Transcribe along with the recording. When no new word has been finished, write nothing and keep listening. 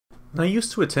When I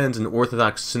used to attend an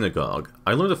Orthodox synagogue,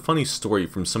 I learned a funny story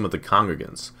from some of the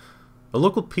congregants. A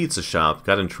local pizza shop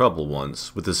got in trouble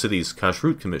once with the city's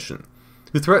Kashrut Commission,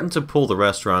 who threatened to pull the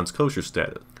restaurant's kosher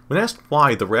status. When asked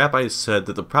why, the rabbis said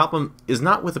that the problem is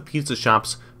not with the pizza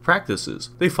shop's practices.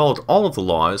 They followed all of the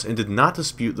laws and did not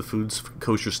dispute the food's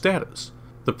kosher status.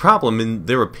 The problem, in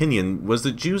their opinion, was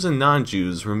that Jews and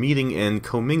non-Jews were meeting and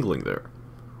commingling there.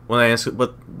 When I asked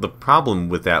what the problem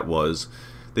with that was,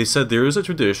 they said there is a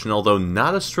tradition, although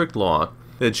not a strict law,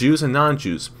 that Jews and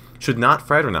non-Jews should not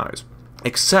fraternize,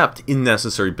 except in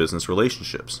necessary business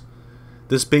relationships.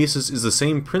 This basis is the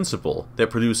same principle that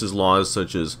produces laws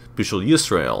such as Bishul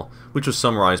Yisrael, which was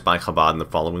summarized by Chabad in the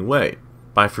following way.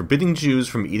 By forbidding Jews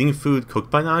from eating food cooked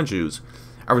by non-Jews,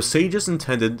 our sages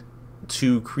intended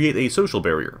to create a social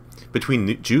barrier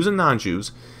between Jews and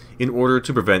non-Jews in order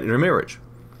to prevent intermarriage.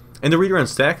 And the reader on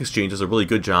Stack Exchange does a really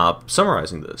good job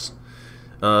summarizing this.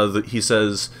 He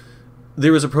says,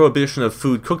 there is a prohibition of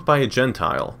food cooked by a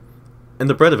Gentile and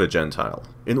the bread of a Gentile,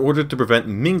 in order to prevent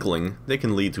mingling that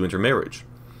can lead to intermarriage.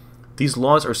 These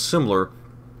laws are similar,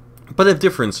 but have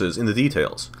differences in the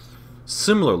details.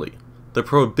 Similarly, the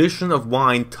prohibition of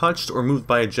wine touched or moved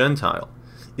by a Gentile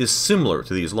is similar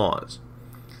to these laws.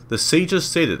 The sages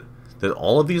stated that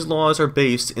all of these laws are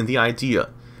based in the idea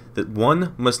that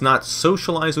one must not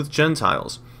socialize with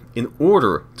Gentiles in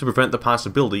order to prevent the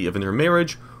possibility of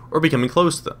intermarriage or becoming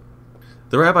close to them.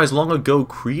 The rabbis long ago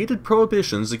created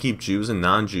prohibitions to keep Jews and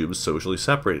non-Jews socially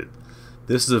separated.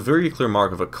 This is a very clear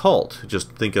mark of a cult.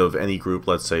 Just think of any group,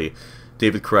 let's say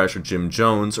David Koresh or Jim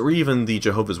Jones, or even the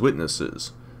Jehovah's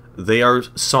Witnesses. They are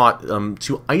sought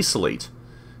to isolate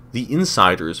the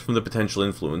insiders from the potential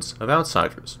influence of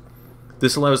outsiders.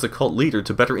 This allows the cult leader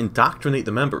to better indoctrinate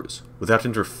the members without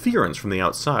interference from the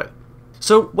outside.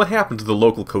 So, what happened to the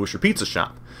local kosher pizza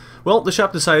shop? Well, the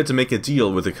shop decided to make a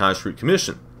deal with the Kashrut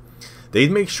Commission. They'd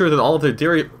make sure that all of their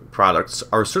dairy products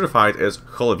are certified as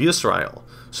Chol of Yisrael,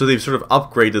 so they've sort of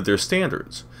upgraded their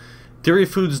standards. Dairy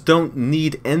foods don't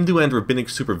need end-to-end rabbinic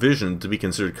supervision to be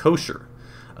considered kosher,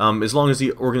 as long as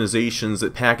the organizations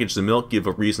that package the milk give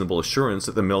a reasonable assurance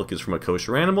that the milk is from a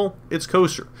kosher animal, it's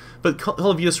kosher. But Chol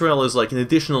of Yisrael is like an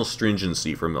additional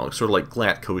stringency for milk, sort of like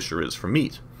glatt kosher is for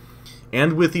meat.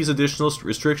 And with these additional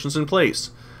restrictions in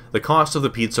place, the cost of the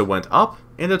pizza went up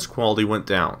and its quality went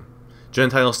down.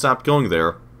 Gentiles stopped going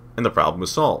there, and the problem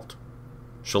was solved.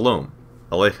 Shalom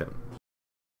Aleichem.